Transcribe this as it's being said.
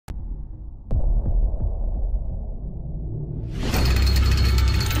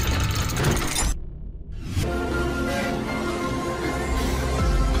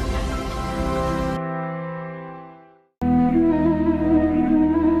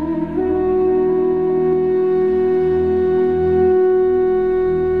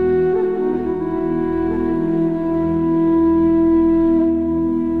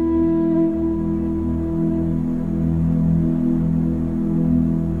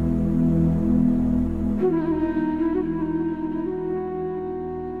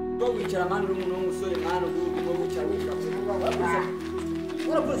Uramera mani umuntu w'umusore mani urimo gucyaruka.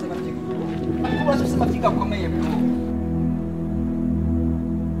 Urakoze amakiga. Kuba se amakiga akomeye bro.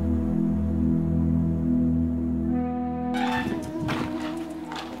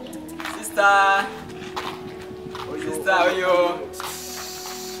 Sister. Oh sister, yo.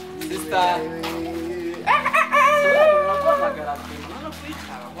 Sister.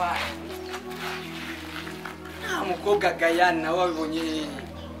 Umukobwa Gayana wabonye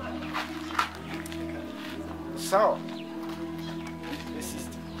sawa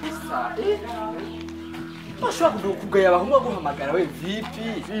bashobora kugaya abahungu guhamagara we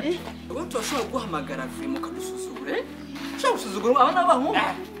vipi abantu bashobora guhamagara vimo kadusuzugure ushobora gusuzugura abana b'abahungu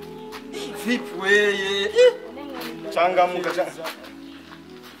vipi weye changa muka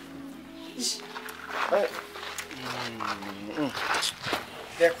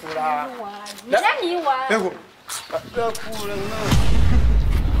dekura Nani wa? dekura dekura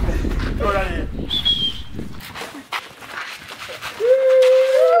ora ni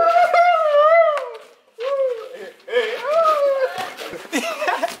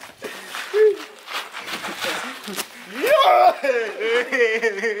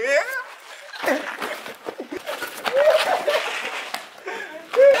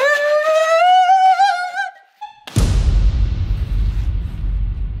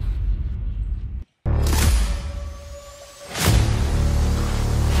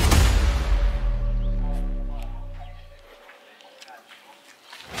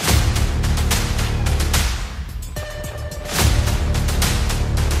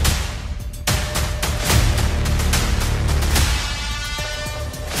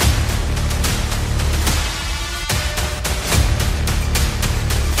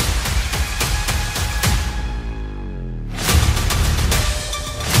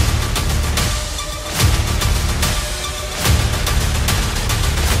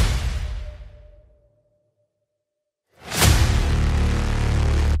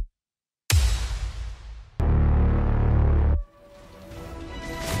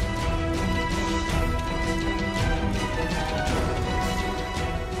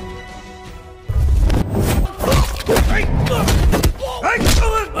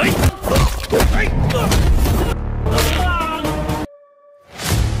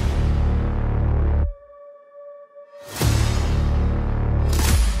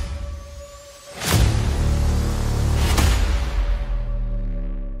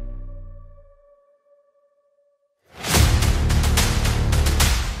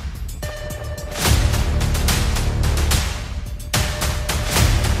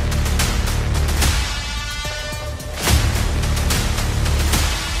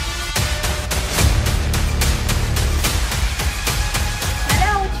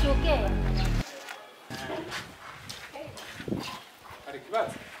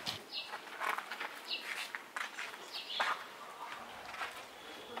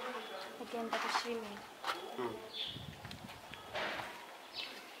Agenda kushimira.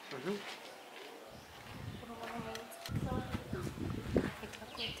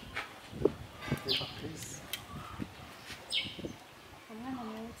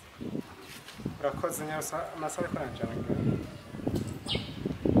 urakoze nyasa amasaha kuranjana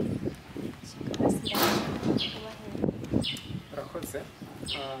urakoze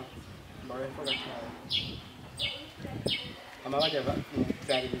mbaye mvuga cyane amabajya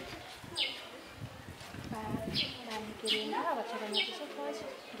byari biki Ngirinda abacaganya gusokoje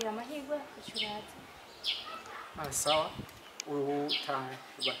ngira amahirwe ucuraza. sawa ubu tahe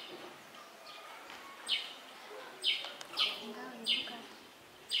ba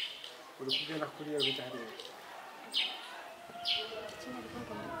uri kugenda kuri iyo bitari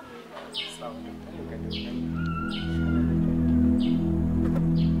sawa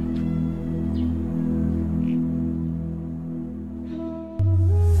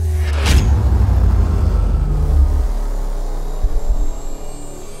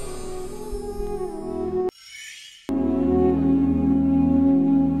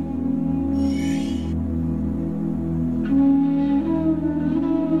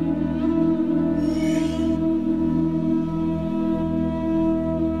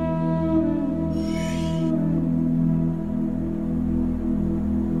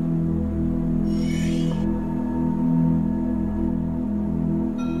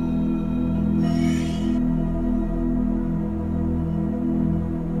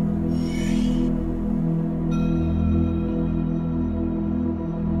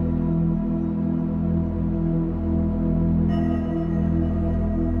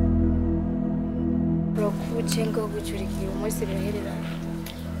Chengo gucurikira umunsi biraherera.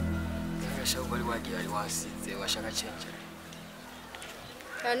 Ngasha bari wagiye ari wasinze washaka chenje.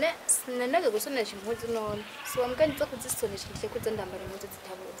 none sinanaga gusonesha impuzu none si wambwa nza kuzisonesha nje kuza ndambara impuzu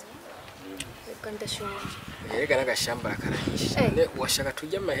zitabuze reka ndashonje yega n'agashambara karahisha ne washaka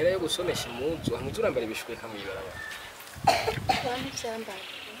tujya amahera yo gusonesha impuzu hamwe urambara ibishweka mu ibaraba kandi cyambara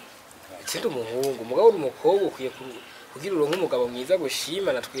ikindi umuhungu mugabo uri umukobwa ukwiye kugira uronke umugabo mwiza gushima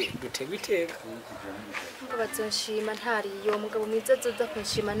natwe dutegwa iteka ngo bazonshima ntariyo umugabo mwiza azoza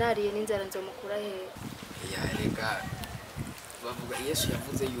kunshima ntariye n'inzara nzomukura he ya rega bavuga Yesu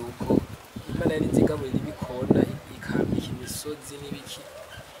yavuze yuko Imana yari nzigaburira ibikona ikambika imisozi n'ibiki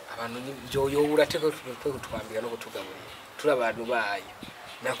abantu byo yobura teko kutwambira no kutugaburira turi abantu bayo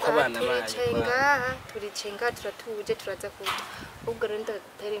nako abana bayo turicenga turatuje turaza kuja ubwo rero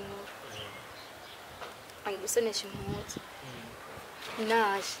ndagatera inkuru ari gusonesha impuzu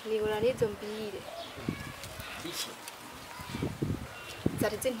naje nihura n'izo mbire iki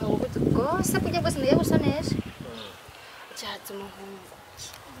zari zintobo rwose kujya bwose nayo gusonesha cyahatse umuhungu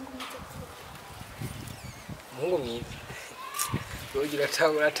mwiza yogira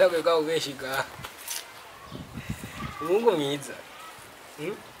atawe gaho benshi ga umuhungu mwiza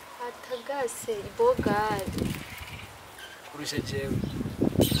atagase ibogari kurusha jewe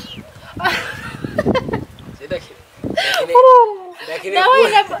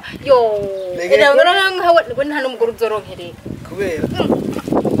nta n'umugore uzorohereye kubera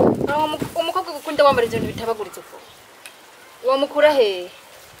umukobwa gukunda wambara ibintu bitabaguritse uko wamukura he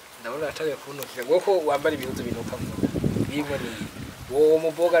ndabona atawe kuntukira ngo ko wambara ibihuzu binuka bimwe ni wo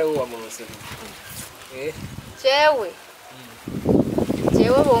muboga ari wa munose jewe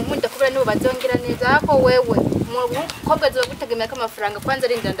bo nkunda kubera nibo bazongira neza ako wewe umukobwa azoba gutegemera ko amafaranga kwanza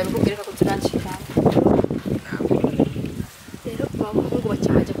ari ndanda bikubwireka ko turanshikana rero abahungu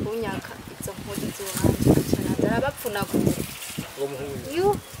bakimaje kunyaka izo mpuzu ziwanje cyane arabapfunagura uwo muhungu yo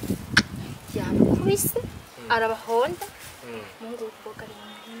yabakubise arabahonda mungu uboga ari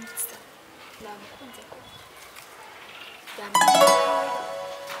mwiza namukunze ko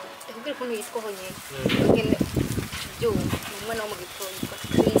kubwira ukuntu yitwa honyine byumva umwana wo mu gitondo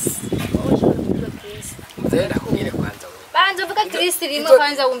Chris Chris ndera kubire kwanza we banza uvuga Chris rimwe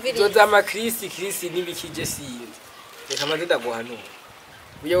kwanza wumvirize zozama Chris nibikije sinzi reka mazida guhanura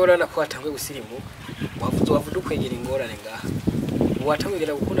uye urana ko atangwe gusirimu wavuze ukwegera ingorane ngaha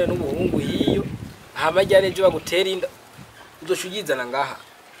watangwegera gukunda n'umuhungu yiyo ahamajyane je bagutera inda uzoshugizana ngaha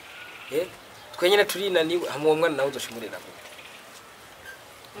twenyene turina ni hamwe mwana nawe uzoshimurira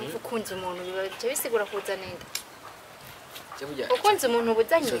gute ukunze umuntu bibaje bisigura kuzana inda Jebuja ukunze umuntu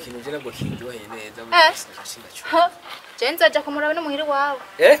ubuzanye cyo kintu je nabwo kindoheye neza bushinga cyo je nzaja kumuraba no muhiri wawe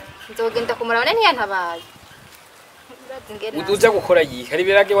nzogenda kumuraba ntiyantabaye uduja gukora yihe ari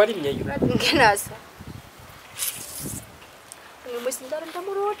birage wari myeyo ngenasa musinda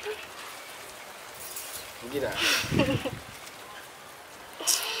ndamurota ngira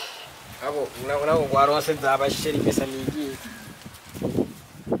abo unaho waronse zabasheri pesa nigi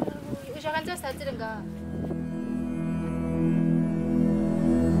ushaka nzo satire nga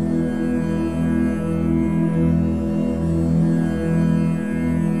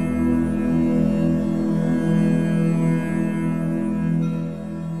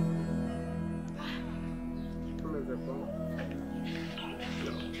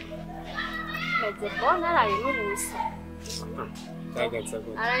Zebona araye n'ubusa. Zagaza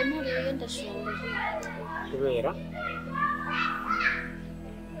gute? Araye nturiye ndashonje. Kubera?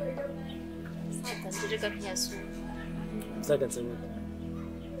 Sata ndiriga kyasu. Zagaza gute?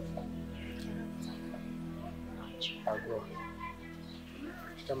 Ago.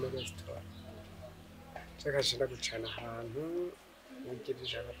 Shama restaurant. Chaka shinda gucana ahantu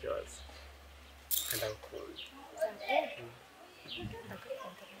ugirije ababyose. Kandi akunda.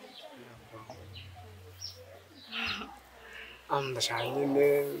 Ndashanyine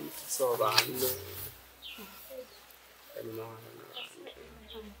sobane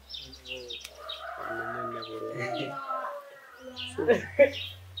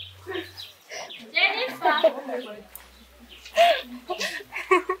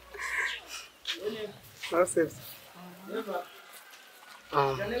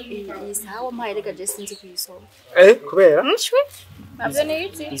Isawa mpayerega je sinzi kuyisoma. Kubera? Nshwe? Navyo ni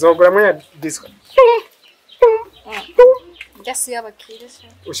iki? Nzogura mwe disco. Gasi yabakire se.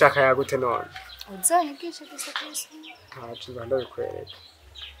 Ushaka yagute none? Uzanyigisha gusa kwese. Tuzanda bikwereka.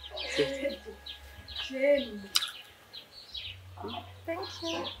 Thank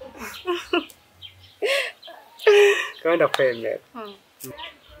you. Kandi akwemera.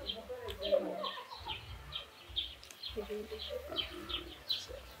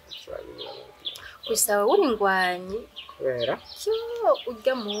 Gusa uri ngwanyi. Kubera? Cyo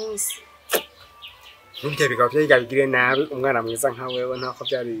urya munsi. n'ibyo bigabo byigabigire nabi umwana mwiza nka wewe ntako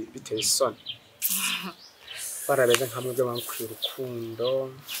byari biteye isoni barabeze nka mwe bankwiye urukundo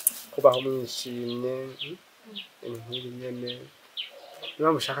kubaho mwishimye nk'ibi nyene niba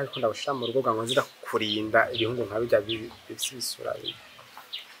mushaka ariko ndabushira mu rugo ngo nzira kurinda ibihungu nka bijya bisura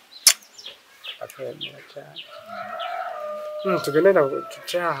akwemera cyane tugendera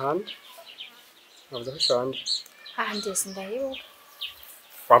tuce ahantu navuze ko shonje hanjye sindayo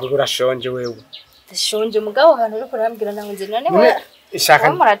wabura shonje wewe ndashonje mugabo ahantu uri kurambwira naho nzi none ishaka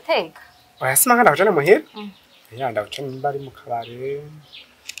murateka oyasima nganda kujana muhira yanda uca nimba ari mu kabare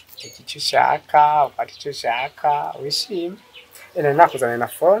icyo ushaka ufata icyo ushaka wishime ene nakuzana na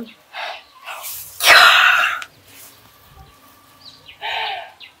phone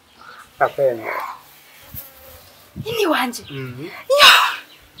akwemera ini wanje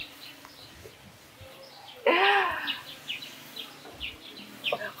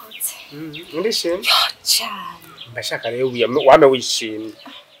ndishimye cyane mbashaka rero wame wishimye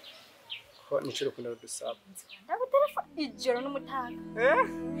ko nico rukundo dusaba ndabo telefone ijoro n'umutaga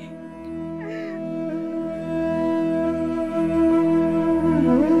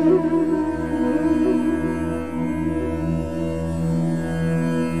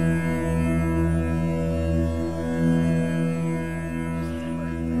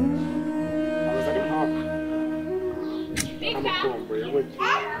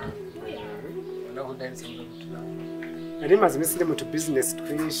Ari maze iminsi mu tu business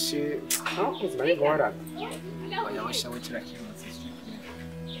twinshi nakuze bari ngora Oyawasha wekirakimuzi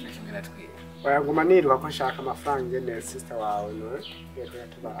nakimera twe bayaguma niruka ko nshaka amafaranga ngene sister wawe no yego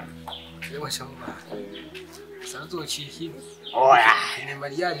yatubana washa mu sanzo chiki oya ine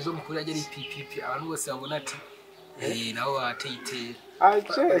mariage zo mukuri ageri pipipi abantu bose babona ati nawo bateyite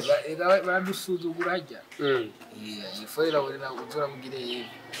aje baradusuzugura ajya iforera wena uzora mugire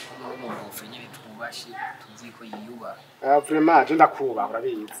umufu nyine twubashi tuziko yiyuba vraiment je ndakuba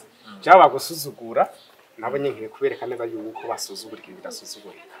urabizi cyaba gusuzugura nabo nyinkeye kubereka neza yuko basuzugura ibintu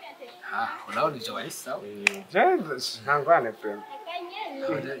bidasuzugurika unaona nje walisa je ntangwane vraiment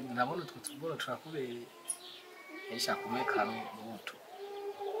ndabona twutubona turakubere esha kumeka n'ubuto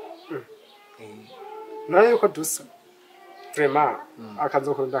nayo yuko dusa vraiment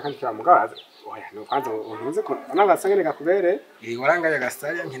akazokunda kandi kira mugabaza oya no kwanza untuze ko nagasangene gakubere warangaya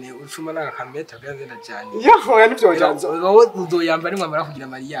gasari nkene ucuma n'akameta byagenda cyane oya nivyo janzo wowe uzoyamba ni mwamara kugira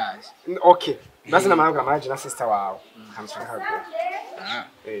mariage okay basi na mayoga marriage na sister wawe kamshaka go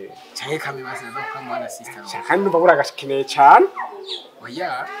cyane kamwe basi no kamwana sister wawe kandi numva buragakeneye cyane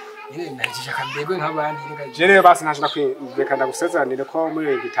oya nyine ndajije kambegwe nk'abandi ninga jere basi naje nakwireka ndagusezanire ko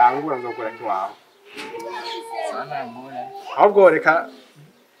muri gitangura nzogura kiwawe sana ngora ahubwo reka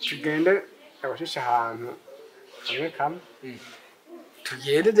tugende abashisha ahantu kamwe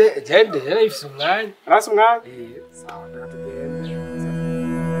tugende jende yari ifite umwanya arasi umwanya sawa tugende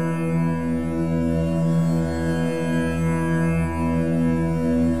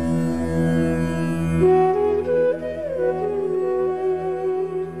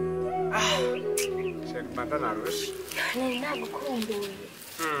ni nagukumbuye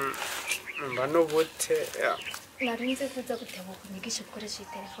mba n'ubute narinze kuza guteba kunyigisha gukoresha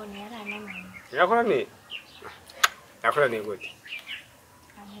telefone yarananiye yakora ni gute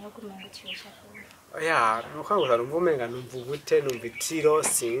amara kumanga cyosha oya nuko ngo numva umenga numva ubute numva itiro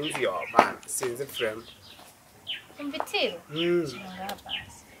sinzi man sinzi frame umva itiro ngaha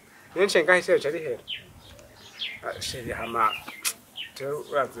basi nenshi ngahise cyari hera sheri hama cyo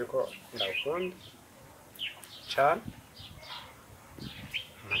urazi ko ndakunda cyane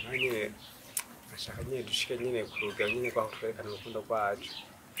nyine ashaka nyine dushike nyine kuruga nyine kwa twerekana urukundo rwacu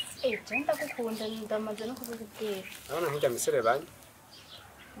cyenda gukunda ndamaze no kubibwira abana nk'ujya misere banye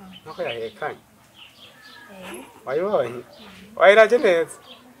nako yahekanye wayibonye wayiraje neza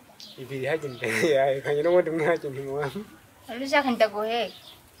ibiri haje imbere yahekanye n'ubundi mwaje ntimwana arishaka ndagoheka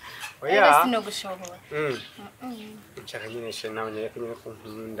oya sino gushobora nshaka nyine she nawe nyine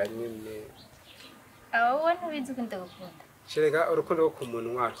kunkunda nyine aho ntubizi ko ndagukunda Shirega urukundo rwo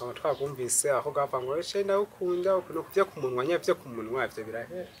kumunwa twaba twagumvise aho gava ngo she ndagukunda ukuntu kuvya kumunwa nyavyo kumunwa ivyo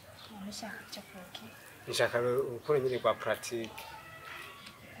birahera nshaka cyo kuki nshaka urukundo nyine rwa pratique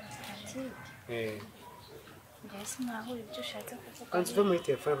Mbese naho ibyo ushatse kuvuga kanzi uve muri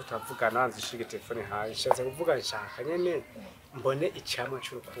telefone tutavugana nzishige telefone haje nshatse kuvuga nshaka nyene mbone icamwa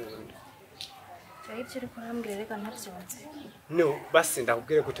cy'urukundo ibyo uri kurambwira reka ntabyonze no basi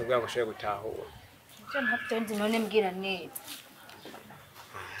ndakubwire gute bwa ngo shoye gutahura ibyo ntabyonze none mbwira neza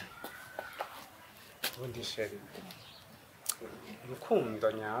ubundi sheri urukundo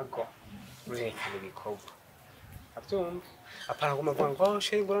nyago urekana ibikorwa abyumva apana kumavuga ngo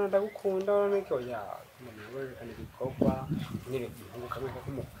sheri ngorana ndagukunda niko ya nawe kandi bikorwa nyine umuhungu kamwe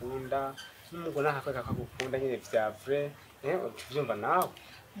kumukunda n'umugore akakweka akagukunda nyine vya vrai ubyumva nawe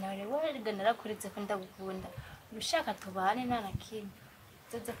nawe rega narakuretse ko ndagukunda ushaka tubane nta na kimwe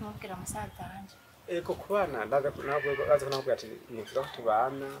nzoze kumubwira musaza wanje ego kubana ndaza nakubwira ati nifuza ko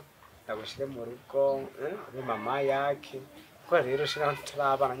tubana ndagushire mu rugo ni mama yake ko rero shira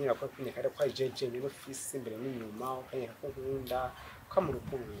tutarabana nyine ko kunyeka ari kwa jeje nyine ofisi imbere n'inyuma ukanyeka ko nkunda ko mu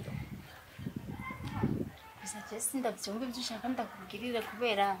rukundo gusa cyese ndabyumva ibyo ushaka ndakubwirire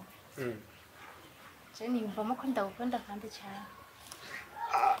kubera je niyumvamo ko ndagukunda kandi cyane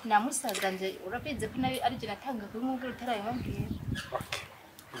na musaza nje urabize ko nabi ari je natanga kumubwira utarayimubwira okay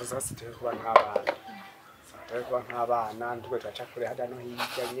muzasi turi kuba nk'abana turi kuba nk'abana ndwe twaca kure hada no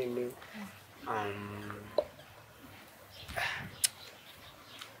hirya nyene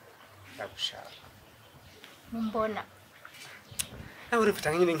ndagushaka mumbona nawe uri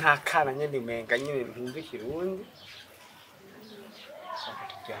futanga nyine nk'akana nyene umenga nyine ntumva ikirundi shaka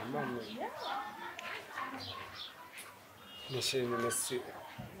turyamane nishimye mesi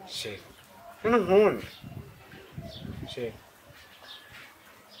sheka none nkunda sheka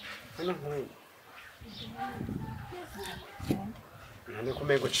none nkunda none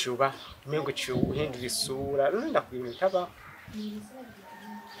kumengo ciuba umengo ciu uhindura isura none ndakwibona kaba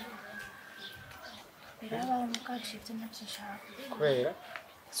biraba mukaci ibyo nacishaka kwera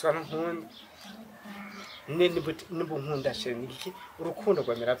swa nkunda nibu nkunda sheri niki urukundo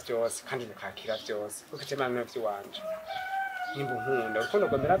rwemera byose kandi rukakira byose ukitema no by'iwanje nibu nkunda urukundo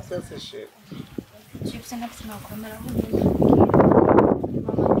rwemera byose sheri ibyo nabyo nakomera aho ngenda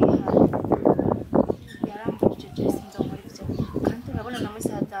mama ngihari yarambuje Jesse nzomuri byo kandi urabona na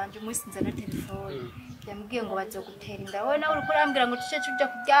musaza wanje umunsi nzana telefone yambwiye ngo bazogutera inda wowe nawe uriko urambwira ngo tuce tujya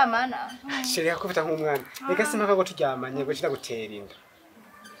kuryamana sheri yakufita nk'umwana reka simaka ngo turyamanye ngo kira gutera inda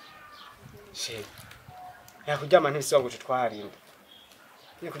sheri yakuryama ntibisi wangu tutwarinda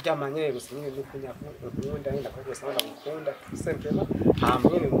ni kuryamanye gusa nyine n'ukunya nkunda nyine ndakora sana ngukunda sempema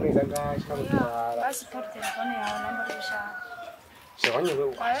hamwe ni mwiza ngaje n'abutwara basi tora telefone yawe namba bishaka shebanye we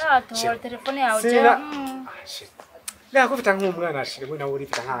aya tora telefone yawe je sheri yakufita nk'umwana sheri we nawe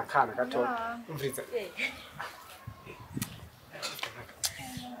urifita nk'akana gato umviriza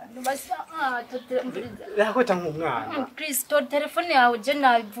basi tora umviriza yakufita nk'umwana please tora telefone yawe je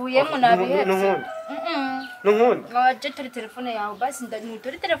navuyemo nabihetse nunkunda je tora telefone yawe basi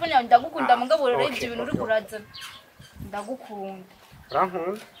tora telefone yawe ndagukunda mugabo rero ibyo bintu uri kuraza ndagukunda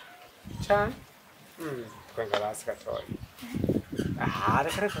urankunda cyane twenga basi gatoya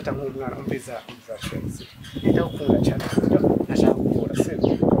reka reka nk'umwana umviriza shenzi ndagukunda cyane nashaka gukura se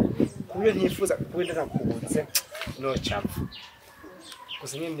kuyo ntifuza kubenda nakubuze no cyapfa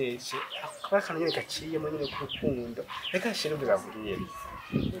gusa nyine akaba kana nyine gaciyemo nyine ku rukundo reka shira mbizaburiye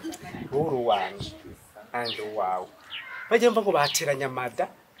uru wanje anje wawe bajye mva ngo bateranya amada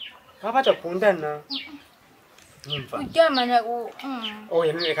baba badakundana nyumva uryamana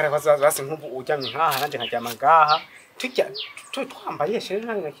oya none kare basi nk'ubu uryamye nkaha nanje nkaryama ngaha tujya twambaye shira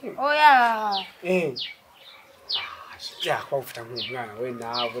nani nakimwe oya ya kwa ufita nk'umwana we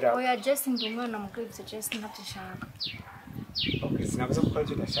nawe oya Jesse ndi umwana mukwiye Jesse ntabishaka okay sinabuze gukora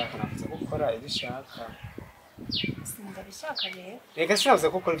ibyo ndashaka nabuze gukora ibyo ushaka sindabishaka rero reka sinabuze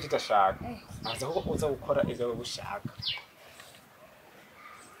gukora ibyo udashaka nabuze ko uza gukora ibyo ushaka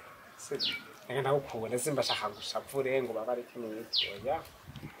reka ndagukunda simba shaka gushavure ngo babare kimwe oya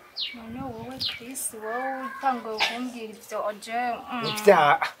none wowe Chris wowe utangiye kumbwira ibyo oje ibya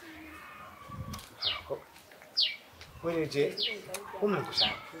wereje umwe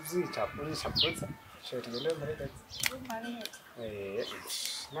gushaka uzica urishapuza sheri tugende muri gato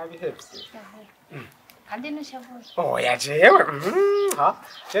nabihebye kandi nushavuye oya jewe ha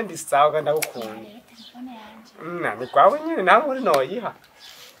je ndi sawa ndagukunda telefone yanje nani kwawe nyine nawe uri noyiha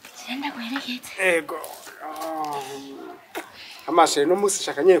cyenda kwerekeza ego amashe no musi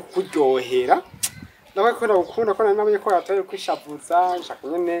shaka nyine kukuryohera nawe ko ndagukunda ko nabonye ko yataye kwishavuza nshaka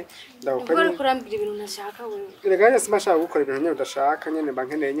nyine ndagukunda ubwo kurambira ibintu nashaka wewe rega nyine simashaka gukora ibintu nyine udashaka nyine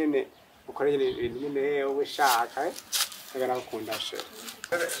bankeneye nyine ukoreye ibintu nyine wowe shaka rega ndagukunda she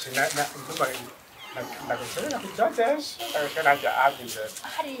ndagusubira kujojesha ndagusubira ajya abize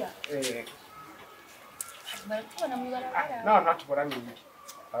hariya baratubona mu barabara no natubona nini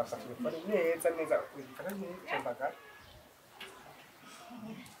arasa telefone neza neza uyifata neza mbaga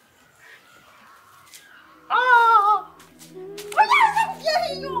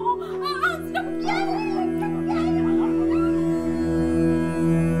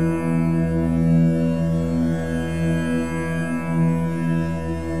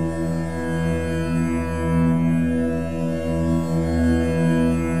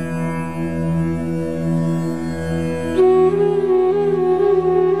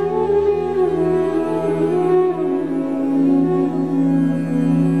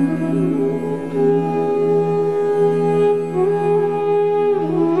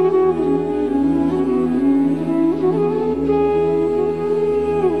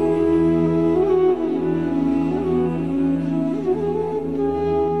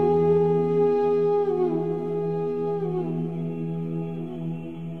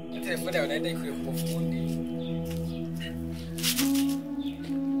telefone yawe nayo ndayikuye ku mufundi.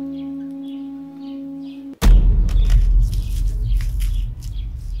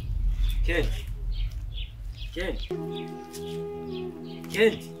 Kenti. Kenti.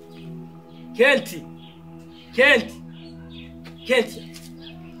 Kenti. Kenti. Kenti. Kenti.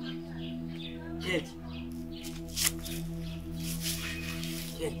 Kenti.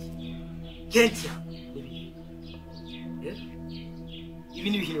 Kenti. Kenti. Ibi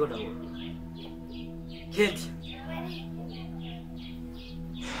ni bikiri ndabona. Kenti.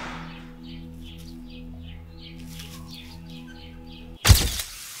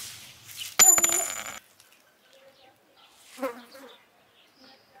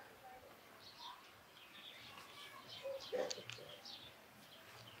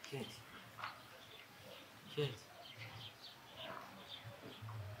 Kenti. Kenti.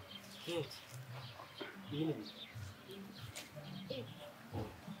 Kenti. Ibi ni bikiri.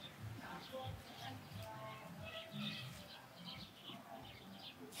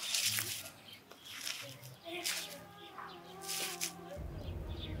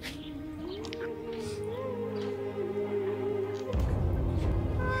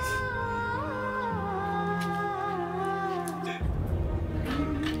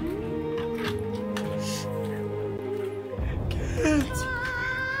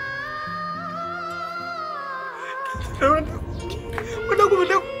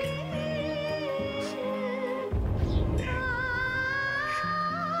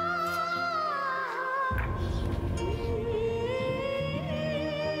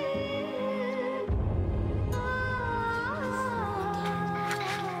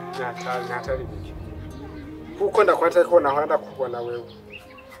 Natari biki. Kuko ndakwata ko nahora kubona wewe.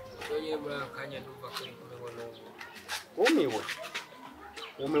 Yonye muri akanya ndumva ko kubona Umiwe.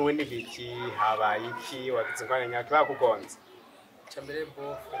 Umiwe ni biki habaye iki wagize ngwane nyaki bakugonze. Cyambere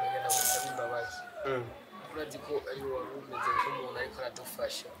bofu ngenda gusaba imbabazi. Urazi ko ari wowe umeze nk'umuntu ariko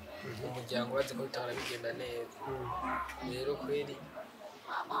aradufasha. Umuryango urazi ko bitara bigenda neza. Rero kweri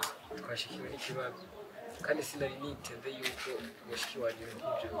twashikiwe n'ikibazo. Kandi sinari niteze yuko mushiki wanje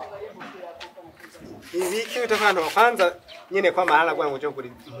nk'ibyo. Ibiki utakana kwanza nyene kwa mahala kwa ngoje kuri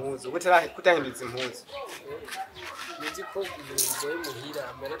impuzu kutahinduza impuzu. Nizi ko ibintu muhira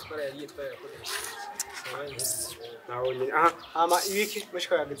amara twara yari twarakoresha. Naho nyine ama ibiki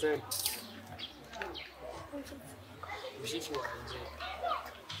mushika yagize. Mushiki wanje.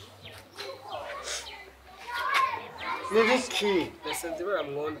 Nibiki? Nasanze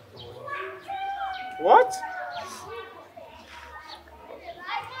baramwonda. What?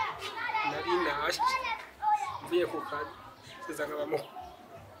 Narina ashi. Mbiye kukadi. Sasa ngabamo.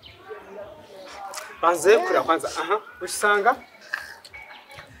 Banze kura kwanza. Usanga?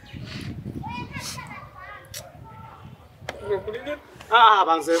 Ngokurire.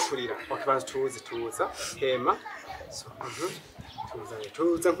 Banze kurira. Bakibanza tuza. Hema. So,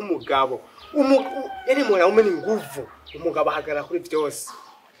 tuza nk'umugabo. Yari mura umeni nguvu. Umugabo ahagara kuri byose.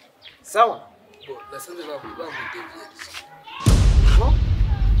 Sawa? Nasanze bamudevye.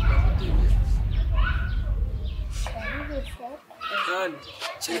 Kandi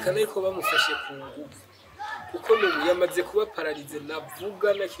cyerekana yuko bamufashe ku nguvu. Kuko n'ubu yamaze kuba paralize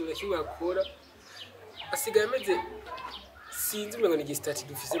navuga na kintu kimwe akora. Asigaye ameze sinzi umengo ni gistati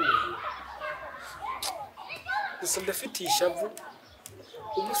dufise mu gihe. Gusa ndafite ishavu.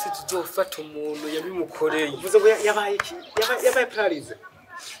 Umunsi tuzofata umuntu yabimukoreye. Uvuze ngo yabaye iki? Yabaye paralize.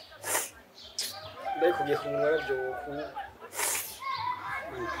 Ndari kugiye kumwara byo ku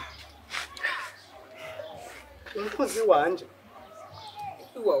umukozi wanje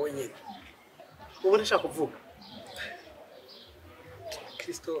wawe nyine ubu ntashaka kuvuga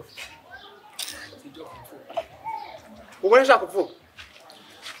Christophe sibyo kuvuga ubu ntashaka kuvuga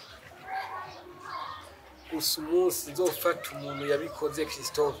gusa umunsi nzofata umuntu yabikoze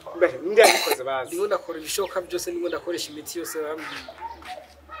Christophe mbe ndi yabikoze bazi ndimo ndakora ibishoka byose ndimo ndakoresha imiti yose bambwiye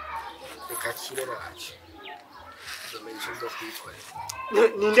reka kirera aje ndamenye icyo nzokwikorera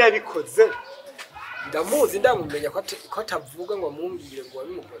ninde yabikoze ndamuzi ndamumenya ko atavuga ngo amumbwire ngo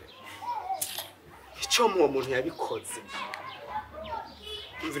wabimukore icyo mu muntu yabikoze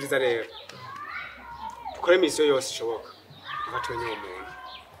imviriza rero dukore misiyo yose ishoboka ufatiwe n'uwo muntu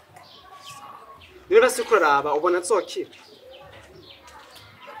niba si kuraraba ubona azokira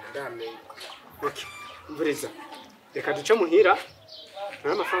ndamenye okay imviriza reka duce muhira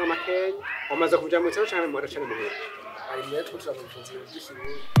nta amafaranga makeya wamaze kuja mu cyaro cyane mu racane muhira ari mwe twutura mu funzi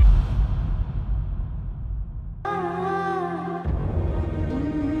by'ikirungu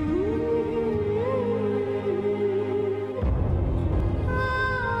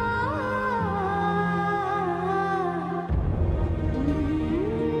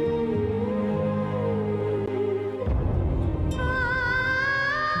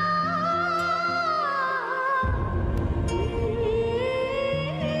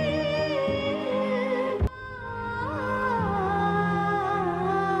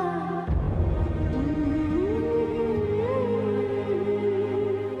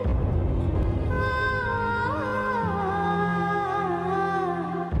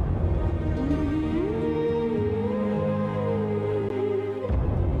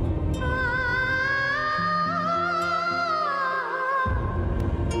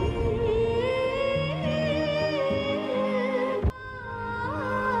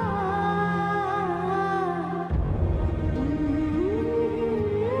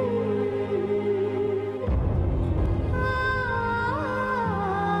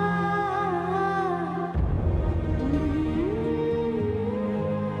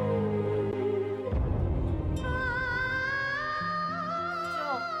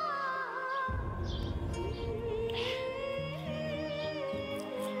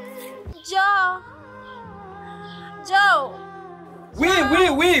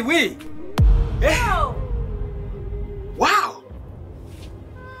Oui. No. Wow.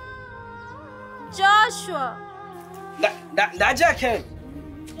 Joshua. Ndaje Ken.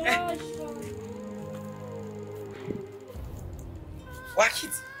 Joshua.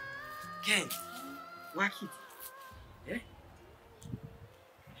 Wakiti. Ken. Wakiti.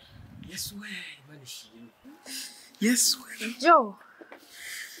 Yes we, Imana ishimwe. Yes we. Joe.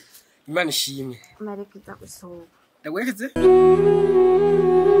 Imana ishimwe. Marekeza gusohoka. Ndagwekeze?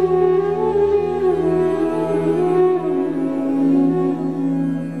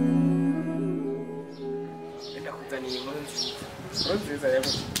 Ndakuzaniye inkuru nziza rero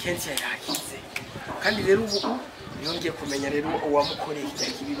kenshi yakize. Kandi rero ubu yongeye kumenya rero uwamukoreye iki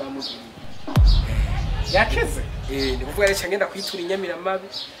kibi bamugiriye. Yakize? Ndi kuvuga rero ngenda kwitura inyamiramabi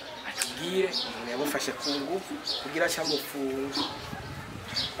atubwire umuntu yamufashe ku ngufu kugira cyamufunga.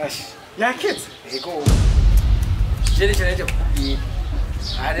 Ashi, yakize? Yego. Jere cyane kukubwira.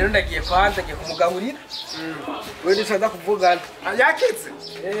 Aha rero ndagiye kwanza ngiye kumugaburira. Wewe ndicaza kuvugana. Yakize?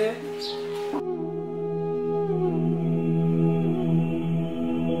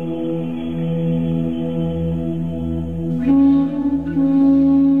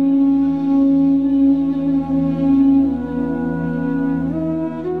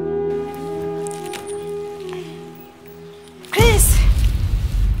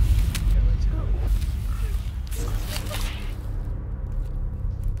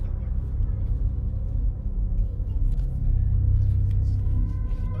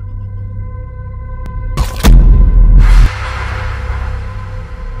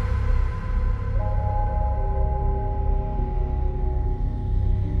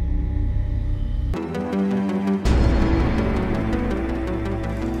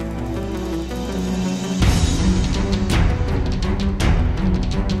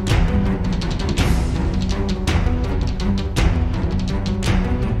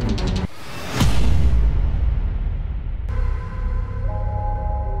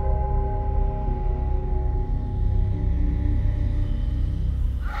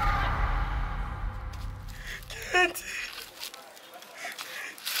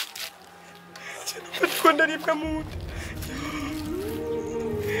 Quando arriva muito.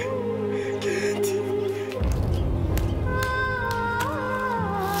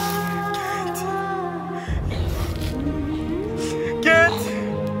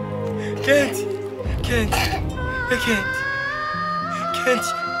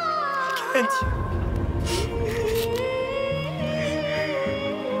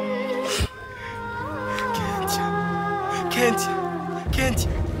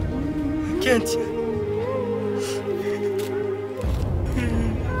 Quente.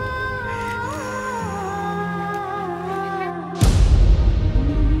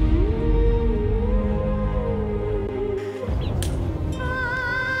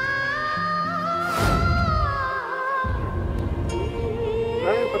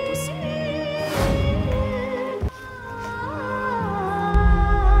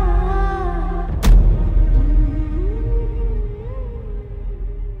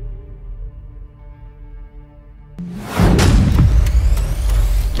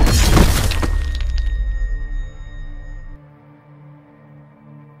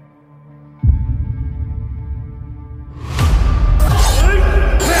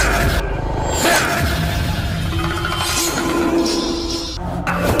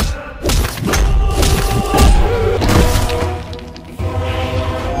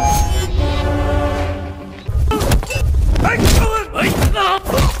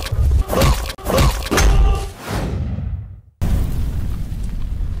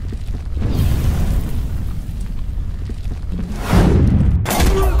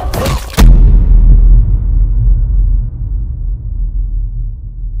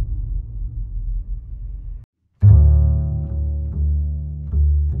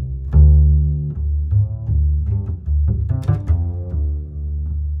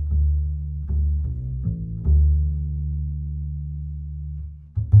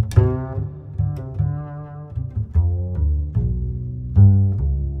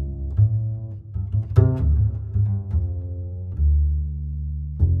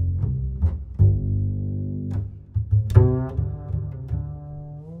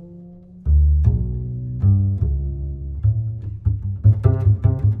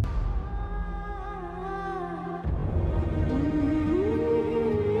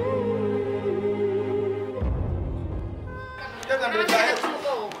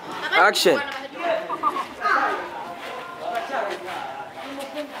 Action.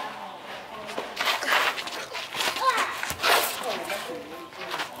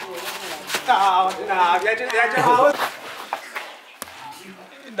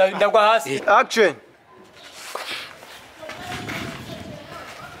 ndagwa hasi. Action.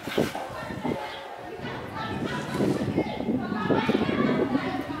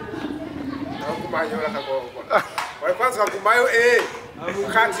 Nakumayo la kagogo. Wewe kwanza kumayo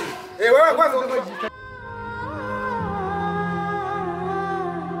mukati. Wewe kwanza